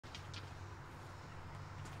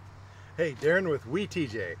Hey, Darren with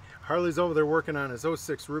TJ. Harley's over there working on his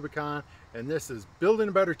 '06 Rubicon, and this is Building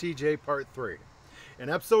a Better TJ Part 3. In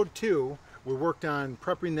episode 2, we worked on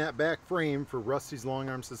prepping that back frame for Rusty's long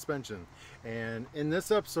arm suspension. And in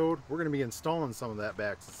this episode, we're going to be installing some of that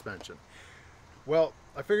back suspension. Well,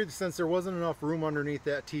 I figured since there wasn't enough room underneath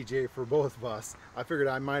that TJ for both of us, I figured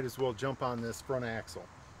I might as well jump on this front axle.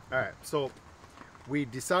 Alright, so we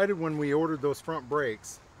decided when we ordered those front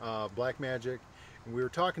brakes, Black Magic, and we were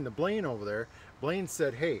talking to Blaine over there. Blaine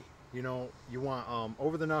said, hey, you know, you want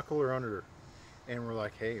over the knuckle or under? And we're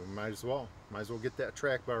like, hey, we might as well get that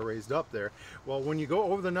track bar raised up there. Well, when you go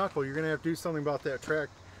over the knuckle, you're gonna have to do something about that track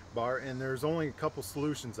bar, and there's only a couple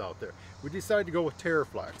solutions out there. We decided to go with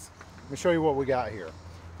TeraFlex. Let me show you what we got here.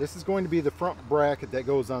 This is going to be the front bracket that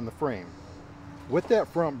goes on the frame. With that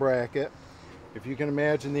front bracket, if you can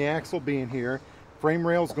imagine the axle being here, frame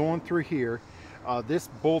rails going through here, this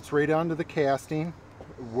bolts right onto the casting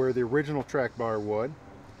where the original track bar would,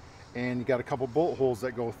 and you got a couple bolt holes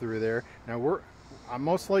that go through there. Now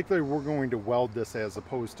most likely we're going to weld this as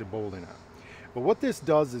opposed to bolting it. But what this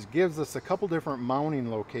does is gives us a couple different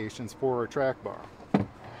mounting locations for our track bar,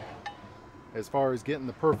 as far as getting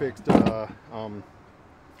the perfect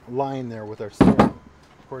line there with our steering.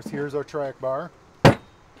 Of course, here's our track bar,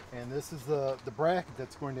 and this is the bracket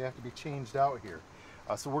that's going to have to be changed out here.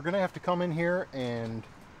 So we're going to have to come in here and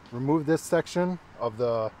remove this section of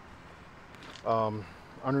the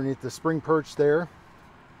underneath the spring perch there.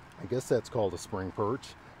 I guess that's called a spring perch,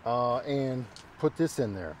 and put this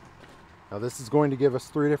in there. Now this is going to give us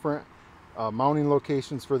 3 different mounting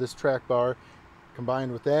locations for this track bar.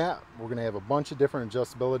 Combined with that, we're going to have a bunch of different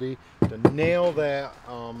adjustability to nail that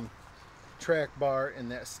track bar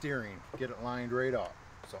and that steering, get it lined right up.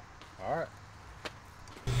 So,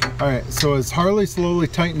 Alright, so as Harley slowly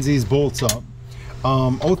tightens these bolts up,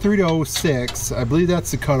 03 to 06, I believe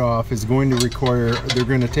that's the cutoff, is going to require, they're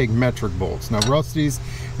going to take metric bolts. Now Rusty's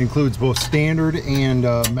includes both standard and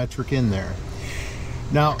metric in there.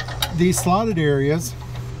 Now these slotted areas,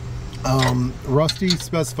 Rusty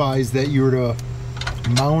specifies that you were to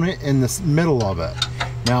mount it in the middle of it.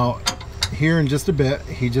 Now here in just a bit,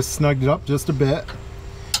 he just snugged it up just a bit.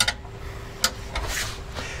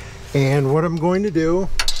 And what I'm going to do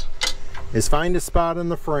is find a spot in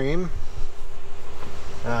the frame.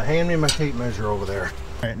 Hand me my tape measure over there.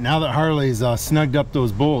 All right, now that Harley's snugged up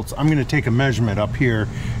those bolts, I'm going to take a measurement up here,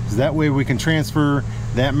 because that way we can transfer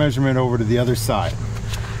that measurement over to the other side.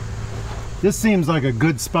 This seems like a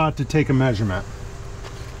good spot to take a measurement.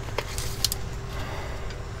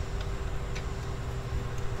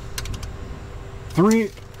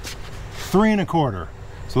 Three and a quarter.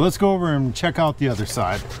 So let's go over and check out the other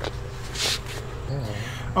side.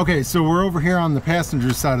 Okay, so we're over here on the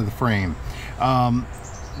passenger side of the frame.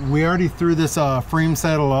 We already threw this frame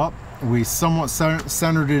saddle up. We somewhat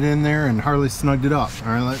centered it in there, and Harley snugged it up.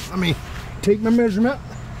 All right, let me take my measurement.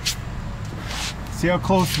 See how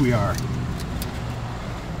close we are.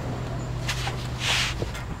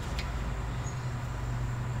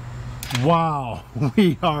 Wow,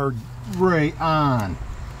 we are right on.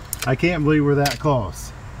 I can't believe we're that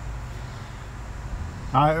close.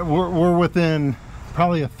 We're within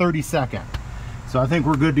probably a 30-second, so I think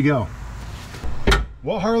we're good to go.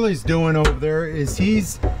 What Harley's doing over there is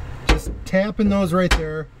he's just tapping those right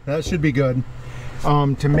there. That should be good,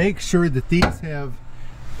 to make sure that these have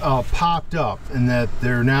popped up and that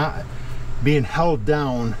they're not being held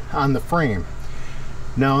down on the frame.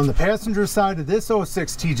 Now on the passenger side of this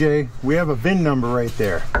 06 TJ, we have a VIN number right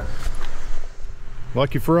there.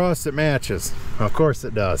 Lucky for us, it matches. Of course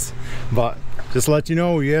it does, but just to let you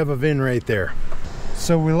know, you have a VIN right there.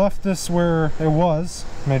 So we left this where it was,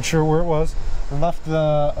 made sure where it was, left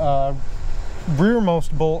the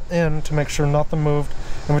rearmost bolt in to make sure nothing moved,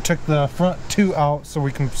 and we took the front 2 out so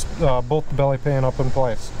we can bolt the belly pan up in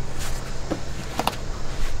place.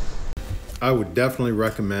 I would definitely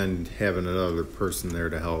recommend having another person there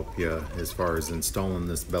to help you as far as installing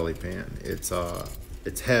this belly pan.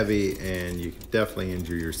 It's heavy, and you can definitely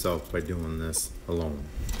injure yourself by doing this alone.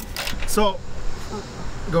 So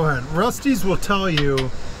go ahead. Rusty's will tell you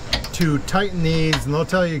to tighten these, and they'll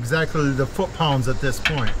tell you exactly the foot-pounds at this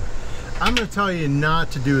point. I'm going to tell you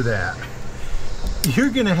not to do that. You're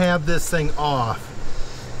going to have this thing off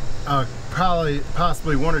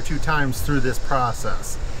possibly 1 or 2 times through this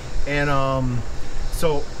process, and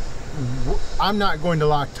so I'm not going to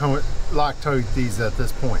Loctite these at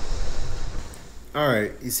this point. All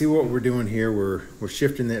right, you see what we're doing here? We're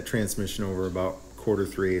shifting that transmission over about 1/4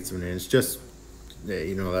 3/8 of an inch. Just,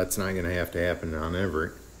 you know, that's not going to happen on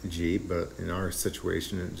Jeep, but in our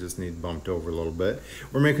situation it just needs bumped over a little bit.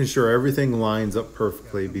 We're making sure everything lines up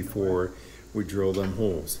perfectly before we drill them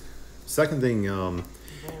holes. Second thing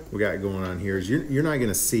we got going on here is you're not going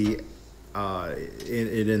to see it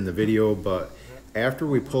in the video, but after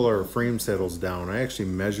we pull our frame settles down, I actually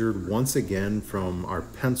measured once again from our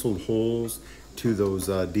penciled holes to those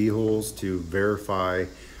D holes to verify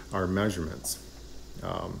our measurements.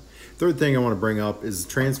 Third thing I want to bring up is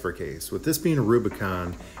the transfer case. With this being a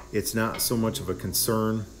Rubicon, it's not so much of a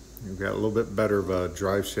concern. We've got a little bit better of a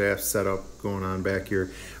drive shaft setup going on back here.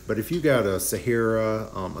 But if you got a Sahara,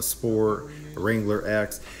 a Sport, a Wrangler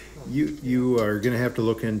X, you are going to have to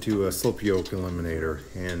look into a slip yoke eliminator,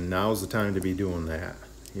 and now's the time to be doing that.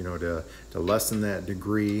 You know, to lessen that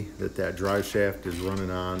degree that drive shaft is running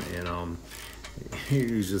on, and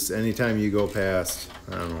you just, anytime you go past,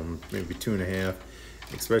 I don't know, maybe 2.5,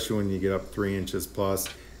 especially when you get up 3 inches plus,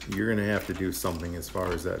 you're going to have to do something as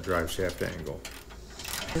far as that drive shaft angle.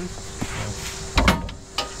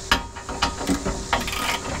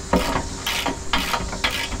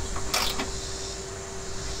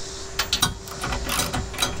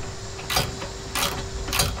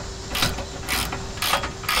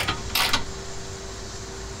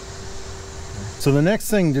 So the next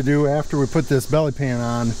thing to do after we put this belly pan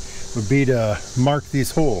on would be to mark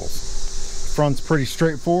these holes. Front's pretty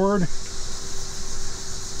straightforward.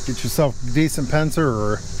 Get yourself a decent pencil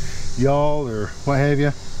or yawl or what have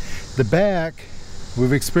you. The back,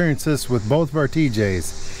 we've experienced this with both of our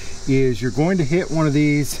TJs, is you're going to hit one of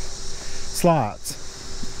these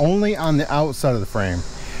slots only on the outside of the frame.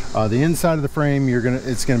 The inside of the frame,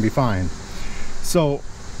 it's gonna be fine. So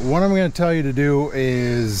what I'm gonna tell you to do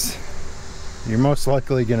is, you're most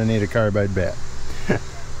likely gonna need a carbide bit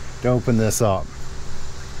to open this up.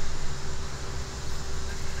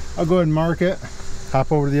 I'll go ahead and mark it,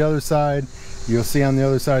 hop over to the other side. You'll see on the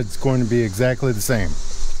other side it's going to be exactly the same.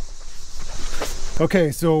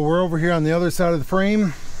 Okay, so we're over here on the other side of the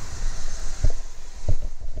frame.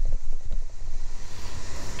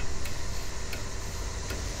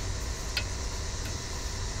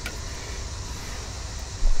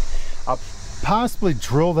 I'll possibly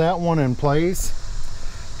drill that one in place.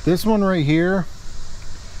 This one right here,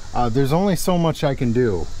 there's only so much I can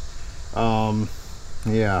do.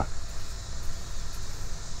 Yeah.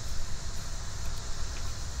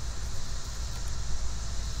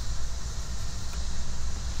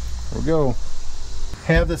 There we go.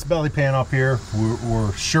 Have this belly pan up here.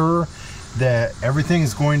 We're sure that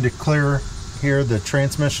everything's going to clear here. The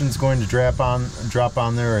transmission's going to drop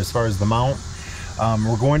on there as far as the mount.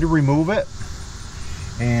 We're going to remove it,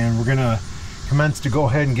 and we're going to commence to go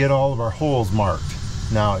ahead and get all of our holes marked.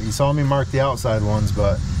 Now, you saw me mark the outside ones,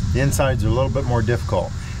 but the insides are a little bit more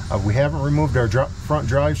difficult. We haven't removed our front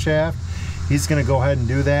drive shaft. He's going to go ahead and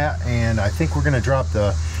do that, and I think we're going to drop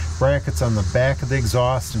the brackets on the back of the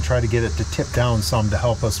exhaust and try to get it to tip down some to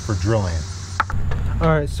help us for drilling.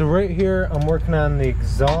 Alright, so right here I'm working on the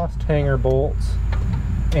exhaust hanger bolts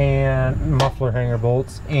and muffler hanger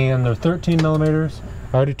bolts, and they're 13 millimeters.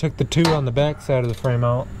 I already took the 2 on the back side of the frame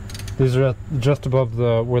out. These are just above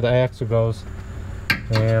where the axle goes.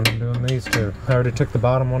 And I'm doing these 2. I already took the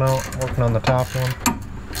bottom one out, working on the top one.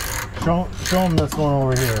 Show them this one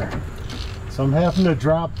over here. So I'm having to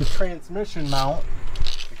drop the transmission mount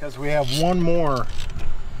because we have one more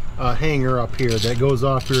hanger up here that goes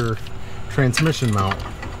off your transmission mount.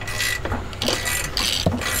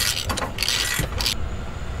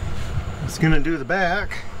 It's gonna do the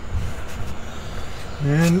back,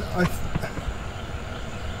 and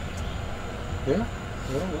yeah.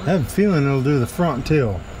 I have a feeling it'll do the front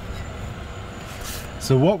too.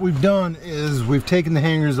 So what we've done is we've taken the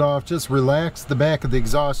hangers off, just relaxed the back of the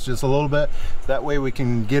exhaust just a little bit. That way we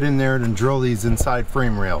can get in there and drill these inside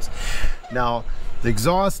frame rails. Now, the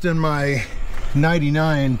exhaust in my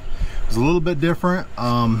 99 was a little bit different.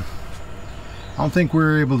 I don't think we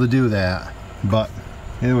were able to do that. But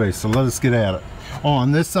anyway, so let us get at it. Oh,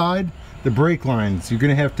 on this side, the brake lines, you're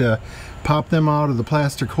gonna have to pop them out of the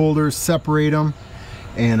plastic holders, separate them,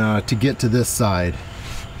 and to get to this side.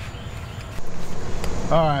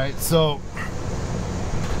 Alright, so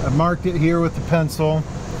I've marked it here with the pencil.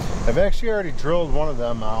 I've actually already drilled one of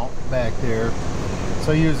them out back there.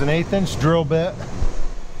 So I use an 1/8 inch drill bit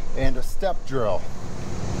and a step drill.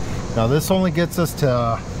 Now this only gets us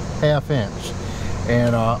to 1/2 inch,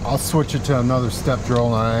 and I'll switch it to another step drill,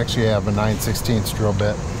 and I actually have a 9/16 drill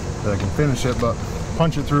bit that I can finish it, but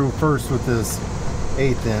punch it through first with this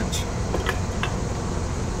 1/8 inch.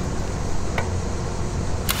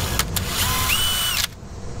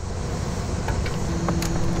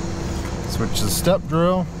 Switch to the step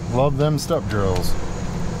drill. Love them step drills.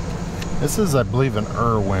 This is, I believe, an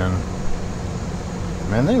Irwin.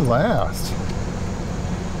 Man, they last.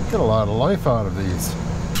 Get a lot of life out of these.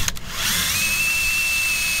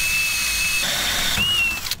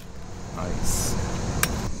 Nice.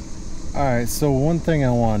 Alright, so one thing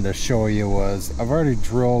I wanted to show you was I've already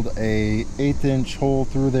drilled a 1/8 inch hole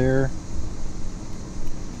through there,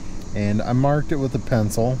 and I marked it with a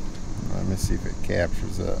pencil. Let me see if it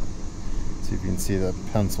captures it. See if you can see the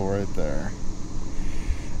pencil right there.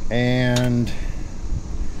 And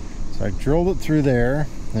so I drilled it through there.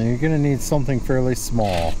 Now you're going to need something fairly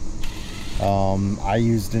small. I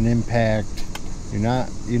used an impact. You're not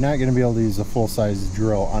going to be able to use a full-size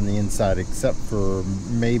drill on the inside except for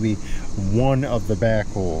maybe one of the back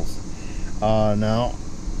holes. Now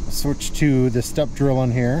switch to the step drill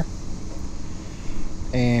in here,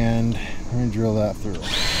 and I'm going to drill that through.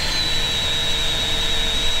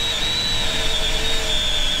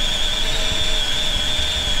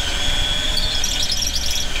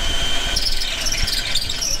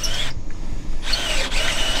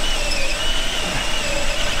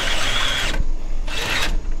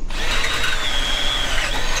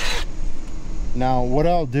 Now what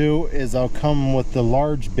I'll do is I'll come with the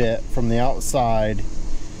large bit from the outside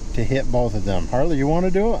to hit both of them. Harley, you want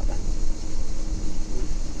to do it?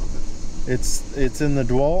 It's in the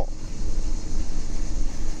DeWalt.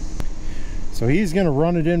 So he's going to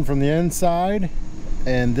run it in from the inside,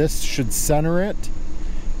 and this should center it,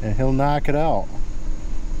 and he'll knock it out.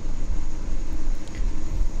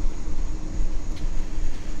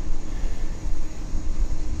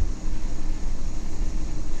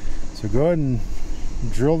 So go ahead and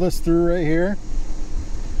drill this through right here.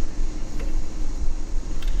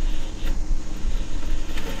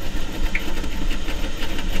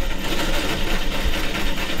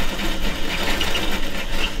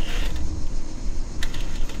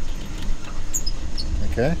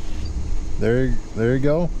 Okay, there you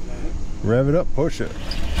go. Rev it up, push it.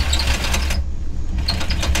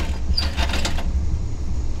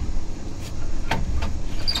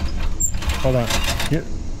 Hold on.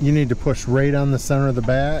 You need to push right on the center of the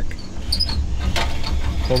back.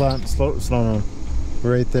 Hold on, slow down.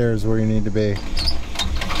 Right there is where you need to be.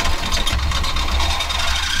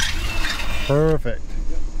 Perfect.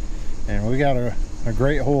 And we got a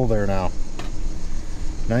great hole there now.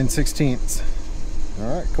 9/16.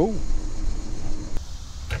 All right, cool.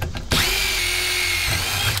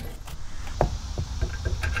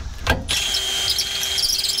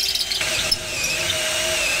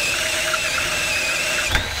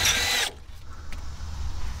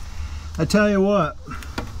 I tell you what,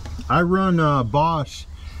 I run Bosch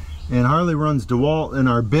and Harley runs DeWalt in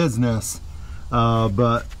our business,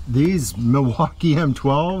 but these Milwaukee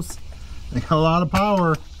M12s, they got a lot of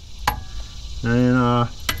power, and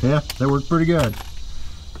yeah, they work pretty good.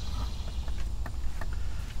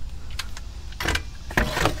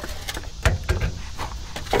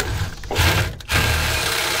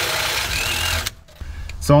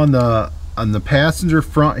 So on the passenger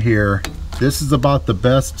front here, this is about the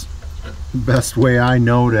best way I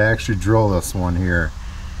know to actually drill this one here.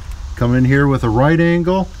 Come in here with a right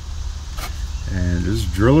angle and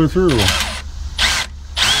just drill her through.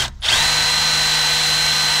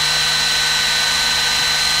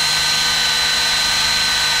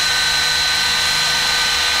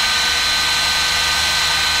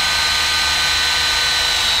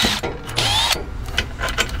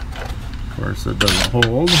 Of course it doesn't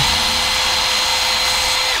hold.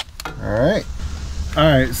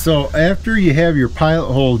 Alright, so after you have your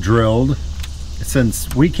pilot hole drilled, since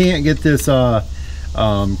we can't get this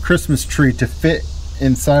Christmas tree to fit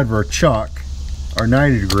inside of our chuck, our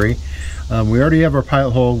 90 degree, we already have our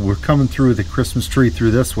pilot hole. We're coming through the Christmas tree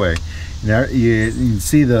through this way. Now you can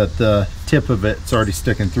see that the tip of it's already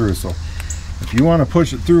sticking through, so if you want to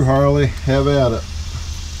push it through, Harley, have at it.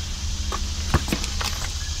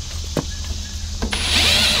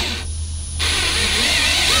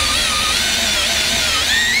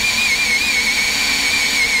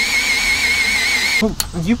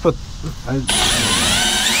 You put...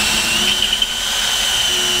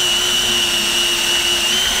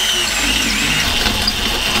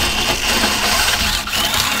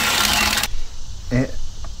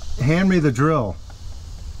 Hand me the drill.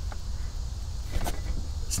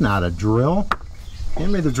 It's not a drill.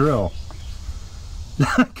 Hand me the drill.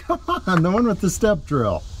 Come on, the one with the step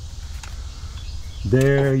drill.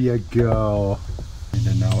 There you go. Need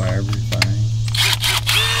to know everything.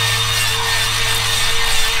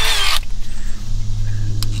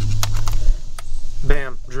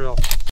 Bam, drill.